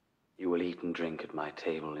 You will eat and drink at my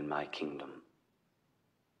table in my kingdom.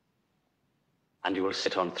 And you will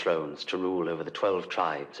sit on thrones to rule over the 12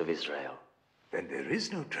 tribes of Israel. Then there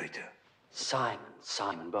is no traitor. Simon,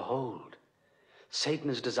 Simon, behold, Satan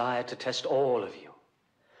has desired to test all of you,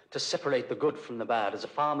 to separate the good from the bad, as a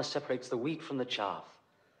farmer separates the wheat from the chaff.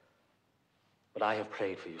 But I have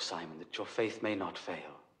prayed for you, Simon, that your faith may not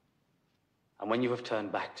fail. And when you have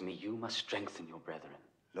turned back to me, you must strengthen your brethren.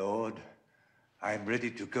 Lord, I am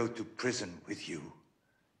ready to go to prison with you,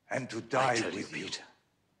 and to die with you. Peter,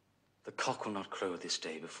 the cock will not crow this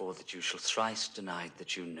day before that you shall thrice deny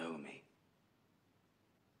that you know me.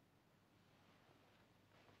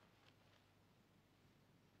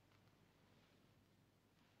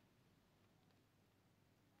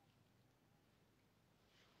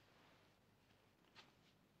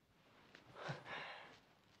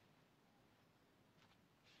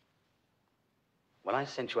 When I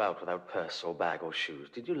sent you out without purse or bag or shoes,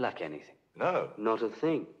 did you lack anything? No. Not a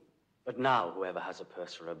thing. But now whoever has a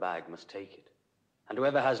purse or a bag must take it. And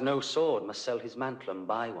whoever has no sword must sell his mantle and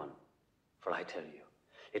buy one. For I tell you,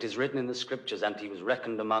 it is written in the scriptures, and he was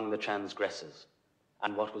reckoned among the transgressors.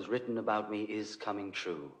 And what was written about me is coming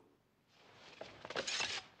true.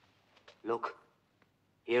 Look,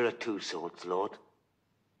 here are 2 swords, Lord.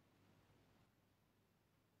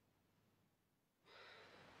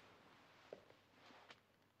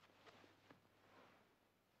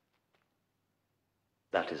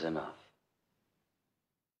 That is enough.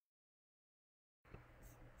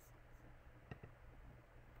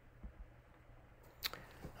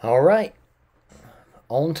 All right,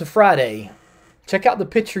 on to Friday. Check out the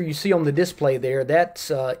picture you see on the display there.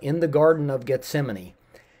 That's in the Garden of Gethsemane.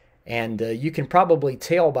 And you can probably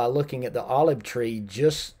tell by looking at the olive tree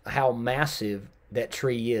just how massive that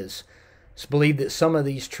tree is. It's believed that some of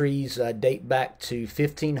these trees date back to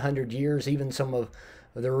 1,500 years, even some of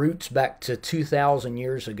the roots back to 2,000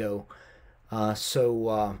 years ago.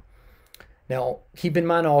 Now, keep in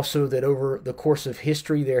mind also that over the course of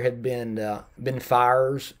history, there had been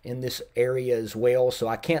fires in this area as well. So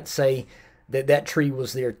I can't say that that tree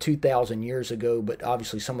was there 2,000 years ago, but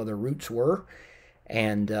obviously some of the roots were.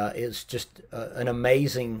 And it's just an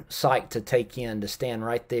amazing sight to take in, to stand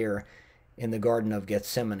right there in the Garden of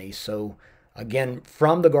Gethsemane. So again,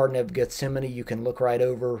 from the Garden of Gethsemane, you can look right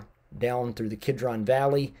over down through the Kidron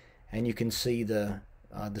Valley, and you can see the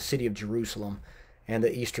city of Jerusalem and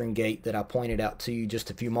the Eastern Gate that I pointed out to you just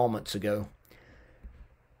a few moments ago.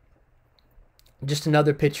 Just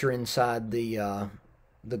another picture inside the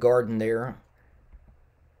garden there,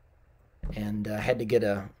 and I had to get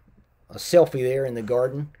a selfie there in the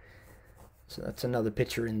garden. So that's another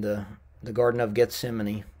picture in the Garden of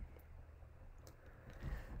Gethsemane.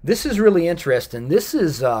 This is really interesting. This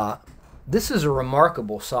is a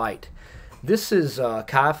remarkable sight. This is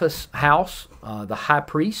Caiaphas' house, the high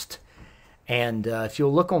priest. And if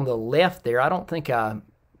you'll look on the left there, I don't think I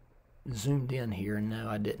zoomed in here. No,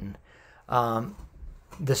 I didn't.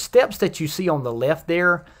 The steps that you see on the left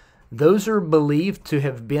there, those are believed to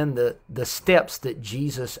have been the steps that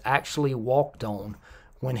Jesus actually walked on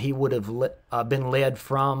when he would have been led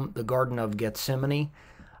from the Garden of Gethsemane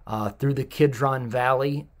through the Kidron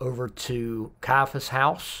Valley over to Caiaphas'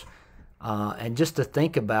 house. And just to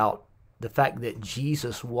think about the fact that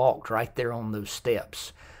Jesus walked right there on those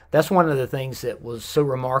steps. That's one of the things that was so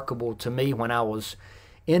remarkable to me when I was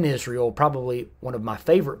in Israel. Probably one of my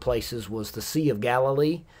favorite places was the Sea of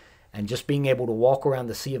Galilee, and just being able to walk around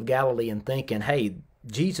the Sea of Galilee and thinking, hey,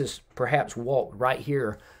 Jesus perhaps walked right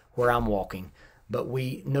here where I'm walking. But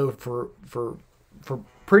we know for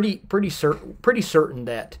pretty certain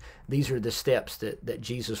that these are the steps that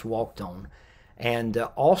Jesus walked on. And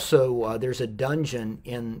also, there's a dungeon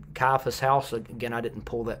in Caiaphas' house. Again, I didn't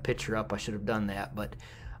pull that picture up. I should have done that. But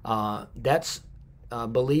that's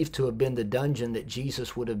believed to have been the dungeon that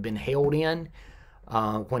Jesus would have been held in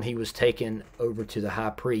when he was taken over to the high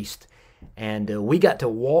priest. And we got to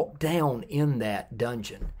walk down in that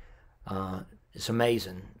dungeon. It's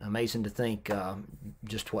amazing to think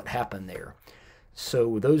just what happened there.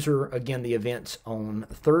 So those are, again, the events on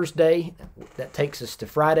Thursday. That takes us to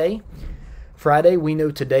Friday. Friday, we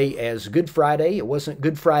know today as Good Friday. It wasn't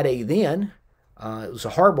Good Friday then. It was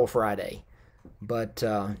a horrible Friday. But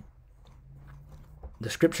the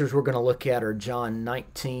scriptures we're going to look at are John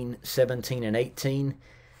 19, 17, and 18.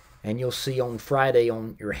 And you'll see on Friday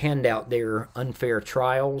on your handout there, unfair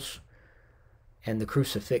trials and the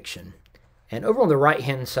crucifixion. And over on the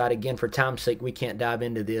right-hand side, again, for time's sake, we can't dive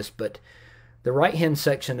into this, but the right-hand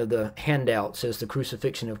section of the handout says the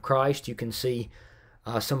crucifixion of Christ. You can see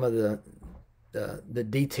some of the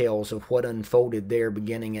details of what unfolded there,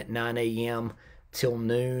 beginning at 9 a.m. till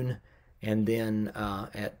noon, and then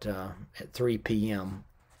at 3 p.m.,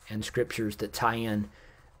 and scriptures that tie in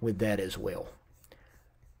with that as well.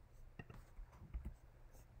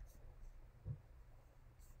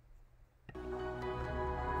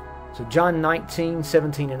 So John 19,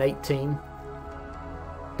 17, and 18.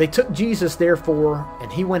 They took Jesus, therefore,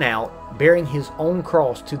 and he went out, bearing his own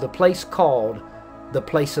cross, to the place called the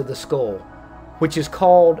place of the skull, which is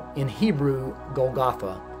called in Hebrew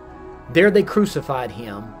Golgotha. There they crucified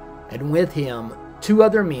him, and with him 2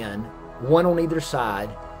 other men, one on either side,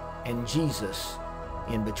 and Jesus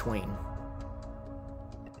in between.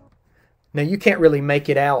 Now you can't really make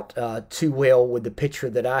it out too well with the picture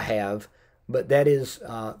that I have, but that is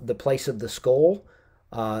the place of the skull.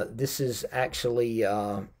 This is actually,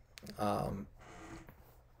 oh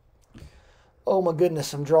my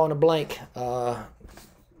goodness, I'm drawing a blank.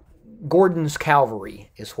 Gordon's Calvary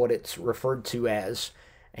is what it's referred to as.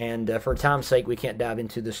 And for time's sake, we can't dive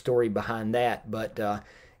into the story behind that, but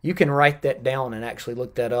you can write that down and actually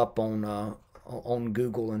look that up on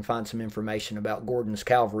Google and find some information about Gordon's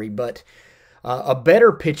Calvary. But a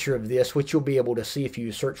better picture of this, which you'll be able to see if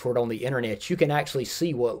you search for it on the internet, you can actually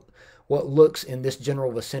see what looks in this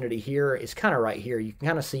general vicinity here. It's kind of right here. You can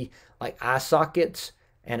kind of see like eye sockets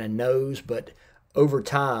and a nose, but over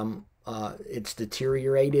time it's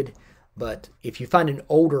deteriorated. But if you find an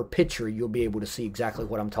older picture, you'll be able to see exactly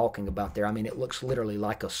what I'm talking about there. I mean, it looks literally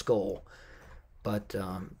like a skull, but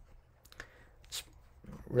it's a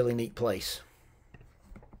really neat place.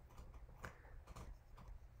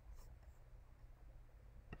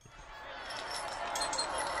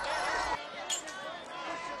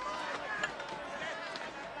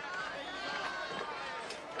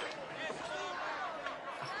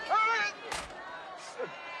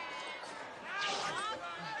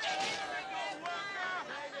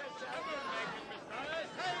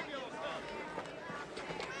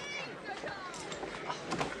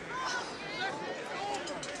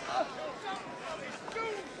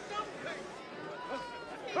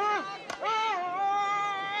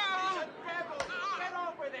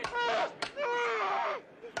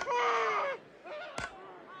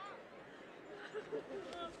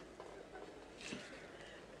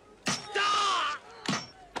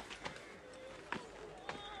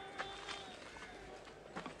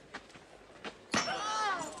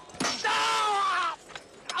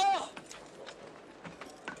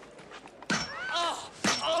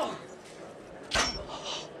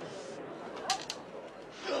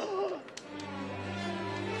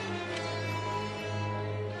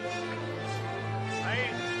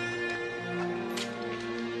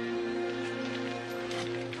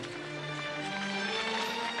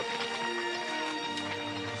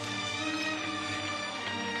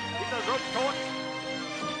 the rope torch.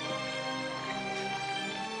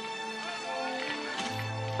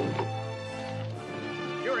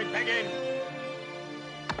 Fury, peg in.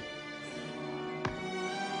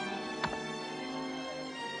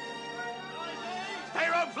 Stay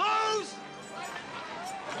rope flows!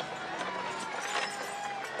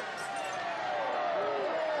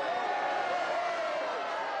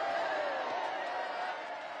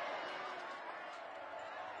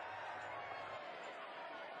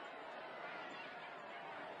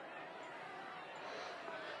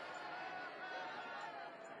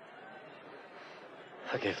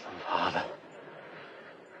 Forgive them, Father.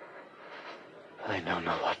 They know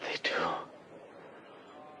not what they do.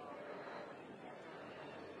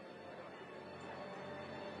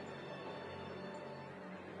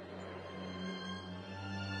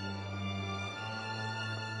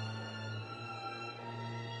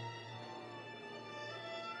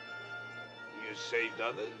 He has saved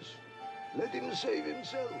others. Let him save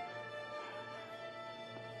himself.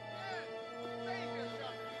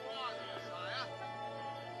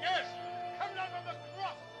 Yes! Come down from the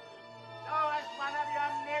cross! Show us one of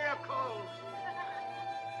your miracles.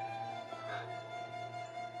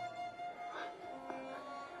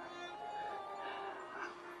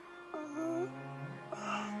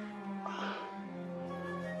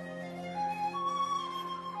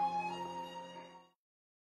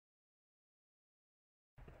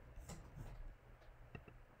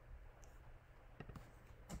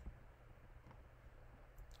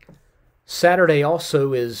 Saturday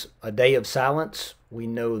also is a day of silence. We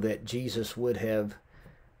know that Jesus would have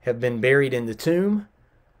been buried in the tomb.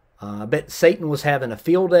 I bet Satan was having a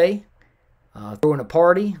field day, throwing a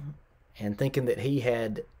party, and thinking that he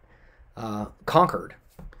had conquered,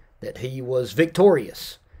 that he was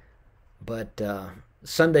victorious. But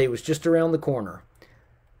Sunday was just around the corner.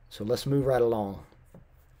 So let's move right along.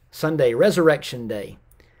 Sunday, Resurrection Day.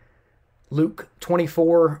 Luke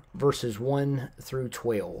 24, verses 1 through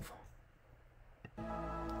 12.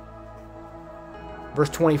 Verse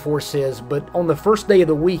 24 says, "But on the first day of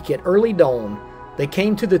the week at early dawn, they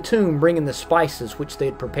came to the tomb bringing the spices which they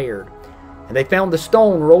had prepared. And they found the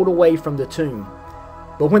stone rolled away from the tomb.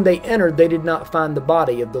 But when they entered, they did not find the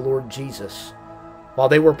body of the Lord Jesus. While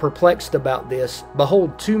they were perplexed about this,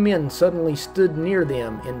 behold, two men suddenly stood near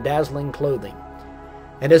them in dazzling clothing.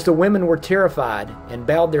 And as the women were terrified and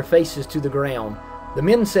bowed their faces to the ground, the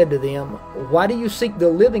men said to them, 'Why do you seek the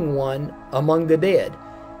living one among the dead?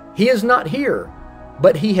 He is not here,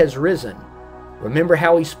 but he has risen. Remember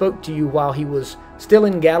how he spoke to you while he was still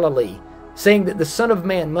in Galilee, saying that the Son of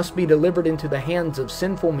Man must be delivered into the hands of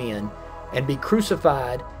sinful men and be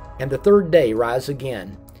crucified, and the third day rise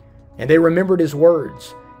again.' And they remembered his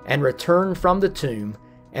words, and returned from the tomb,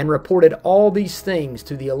 and reported all these things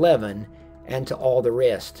to the 11 and to all the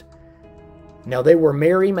rest. Now they were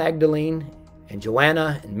Mary Magdalene, and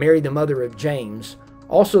Joanna, and Mary the mother of James.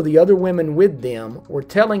 Also the other women with them were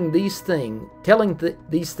telling these things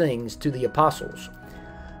to the apostles.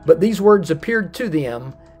 But these words appeared to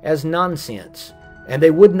them as nonsense, and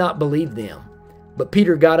they would not believe them. But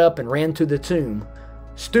Peter got up and ran to the tomb.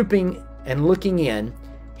 Stooping and looking in,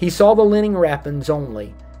 he saw the linen wrappings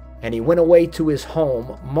only, and he went away to his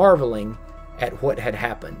home, marveling at what had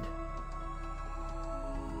happened."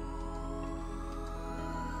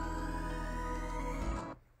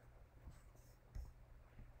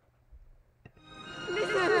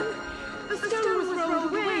 Listen! The stone was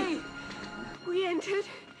rolled away. We entered,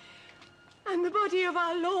 and the body of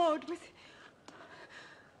our Lord was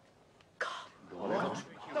gone.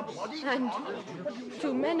 And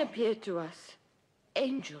two men appeared to us,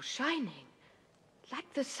 angels shining,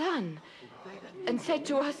 like the sun, and said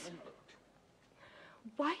to us,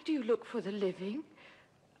 "Why do you look for the living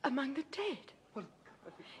among the dead?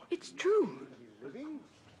 It's true.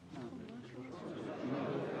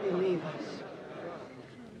 Believe us.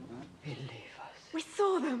 Believe us. We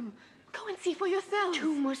saw them. Go and see for yourself. The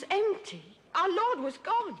tomb was empty. Our Lord was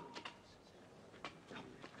gone.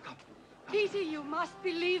 Peter, you must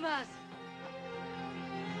believe us.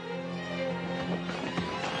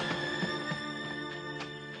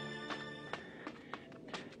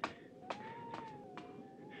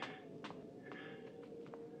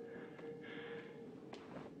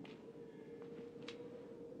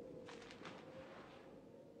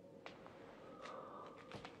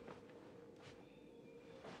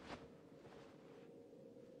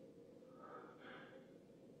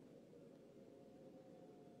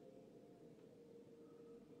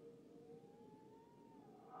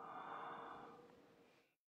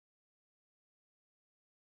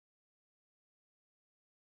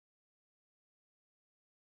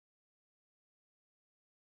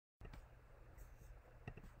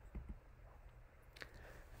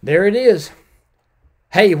 There it is.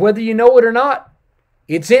 Hey, whether you know it or not,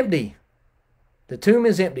 it's empty. The tomb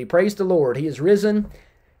is empty. Praise the Lord. He is risen.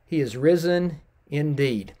 He is risen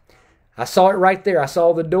indeed. I saw it right there. I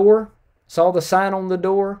saw the door, saw the sign on the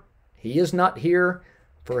door. He is not here,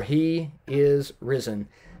 for he is risen.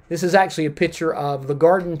 This is actually a picture of the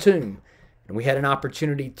garden tomb. And we had an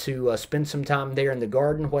opportunity to spend some time there in the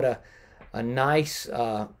garden. What a nice,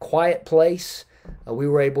 quiet place. We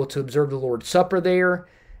were able to observe the Lord's Supper there.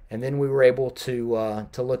 And then we were able to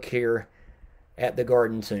look here at the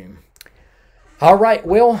garden tomb. All right,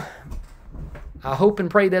 well, I hope and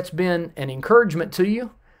pray that's been an encouragement to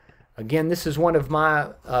you. Again, this is one of my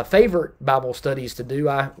favorite Bible studies to do.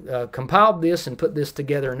 I compiled this and put this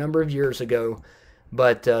together a number of years ago,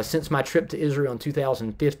 but since my trip to Israel in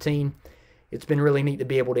 2015, it's been really neat to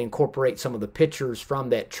be able to incorporate some of the pictures from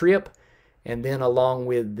that trip, and then along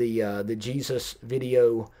with the Jesus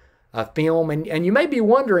video film. And you may be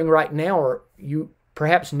wondering right now, or you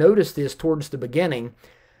perhaps noticed this towards the beginning,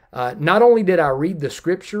 not only did I read the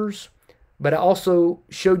scriptures, but I also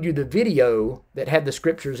showed you the video that had the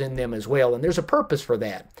scriptures in them as well. And there's a purpose for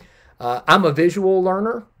that. I'm a visual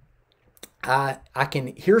learner. I can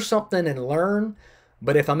hear something and learn,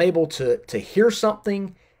 but if I'm able to hear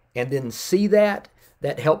something and then see that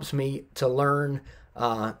helps me to learn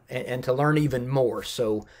and to learn even more.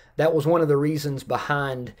 So that was one of the reasons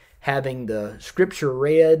behind having the scripture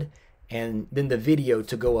read and then the video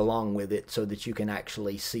to go along with it so that you can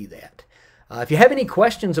actually see that. If you have any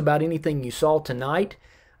questions about anything you saw tonight,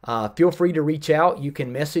 feel free to reach out. You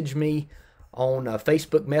can message me on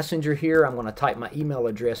Facebook Messenger here. I'm going to type my email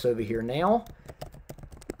address over here now.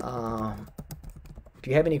 If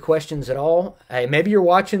you have any questions at all, hey, maybe you're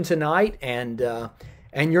watching tonight and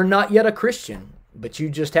you're not yet a Christian, but you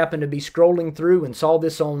just happen to be scrolling through and saw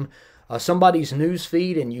this on somebody's news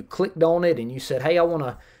feed and you clicked on it and you said, hey, I want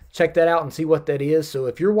to check that out and see what that is. So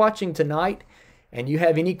if you're watching tonight and you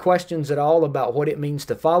have any questions at all about what it means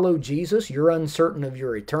to follow Jesus, you're uncertain of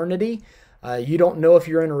your eternity, you don't know if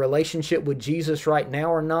you're in a relationship with Jesus right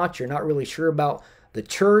now or not, you're not really sure about the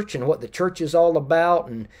church and what the church is all about,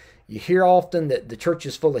 and you hear often that the church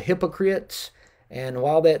is full of hypocrites, and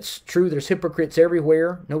while that's true, there's hypocrites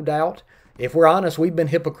everywhere, no doubt. If we're honest, we've been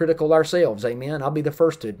hypocritical ourselves, amen? I'll be the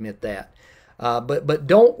first to admit that. But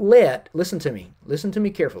don't let, listen to me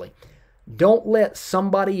carefully, don't let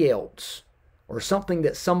somebody else or something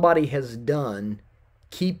that somebody has done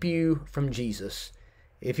keep you from Jesus.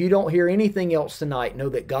 If you don't hear anything else tonight, know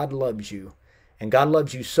that God loves you. And God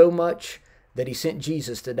loves you so much that He sent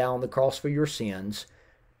Jesus to die on the cross for your sins,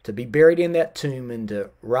 to be buried in that tomb, and to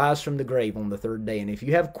rise from the grave on the third day. And if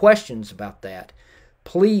you have questions about that,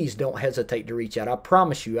 please don't hesitate to reach out. I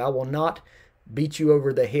promise you, I will not beat you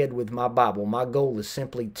over the head with my Bible. My goal is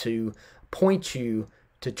simply to point you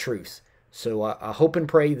to truth. So I hope and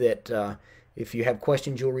pray that if you have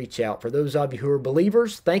questions, you'll reach out. For those of you who are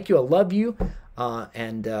believers, thank you. I love you.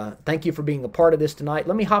 And thank you for being a part of this tonight.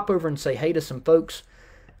 Let me hop over and say hey to some folks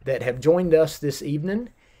that have joined us this evening.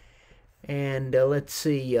 And let's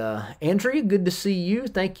see. Andrea, good to see you.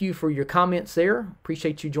 Thank you for your comments there.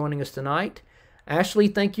 Appreciate you joining us tonight. Ashley,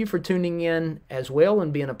 thank you for tuning in as well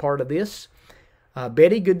and being a part of this.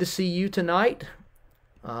 Betty, good to see you tonight.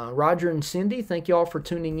 Roger and Cindy, thank you all for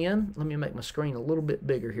tuning in. Let me make my screen a little bit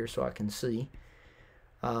bigger here so I can see.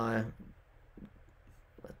 Let's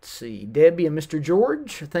see. Debbie and Mr.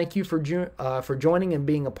 George, thank you for joining and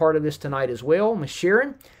being a part of this tonight as well. Miss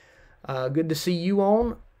Sharon, good to see you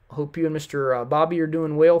on. Hope you and Mr. Bobby are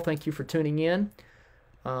doing well. Thank you for tuning in.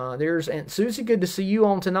 There's Aunt Susie. Good to see you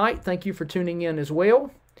on tonight. Thank you for tuning in as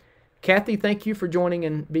well. Kathy, thank you for joining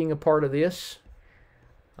and being a part of this.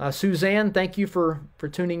 Suzanne, thank you for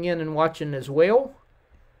tuning in and watching as well.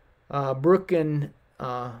 Brooke and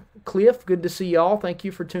Cliff, good to see y'all. Thank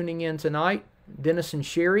you for tuning in tonight. Dennis and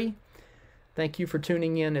Sherry, thank you for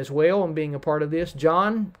tuning in as well and being a part of this.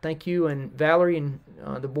 John, thank you, and Valerie and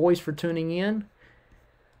the boys for tuning in.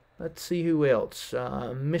 Let's see who else.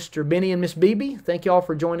 Mr. Benny and Miss Beebe, thank you all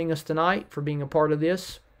for joining us tonight, for being a part of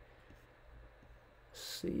this. Let's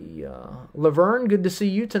see, Laverne, good to see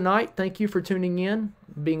you tonight. Thank you for tuning in,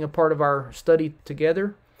 being a part of our study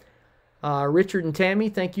together. Richard and Tammy,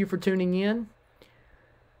 thank you for tuning in.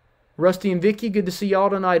 Rusty and Vicky, good to see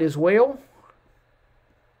y'all tonight as well.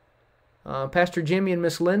 Pastor Jimmy and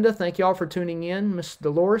Miss Linda, thank y'all for tuning in. Miss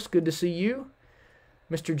Dolores, good to see you.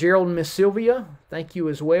 Mr. Gerald and Miss Sylvia, thank you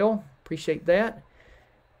as well. Appreciate that.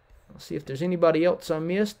 Let's see if there's anybody else I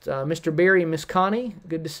missed. Mr. Barry and Miss Connie,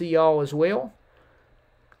 good to see y'all as well.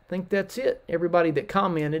 I think that's it. Everybody that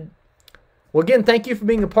commented. Well, again, thank you for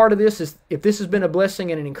being a part of this. If this has been a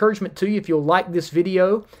blessing and an encouragement to you, if you'll like this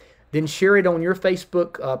video, then share it on your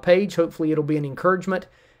Facebook page. Hopefully it'll be an encouragement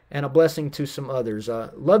and a blessing to some others.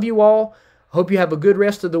 Love you all. Hope you have a good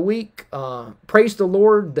rest of the week. Praise the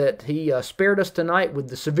Lord that He spared us tonight with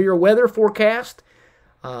the severe weather forecast.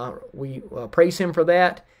 We praise Him for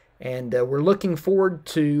that. And we're looking forward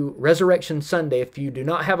to Resurrection Sunday. If you do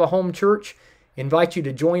not have a home church, invite you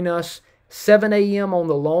to join us 7 a.m. on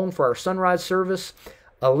the lawn for our sunrise service,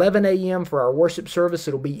 11 a.m. for our worship service.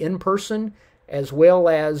 It'll be in person as well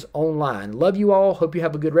as online. Love you all. Hope you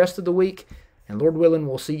have a good rest of the week. And Lord willing,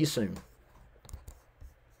 we'll see you soon.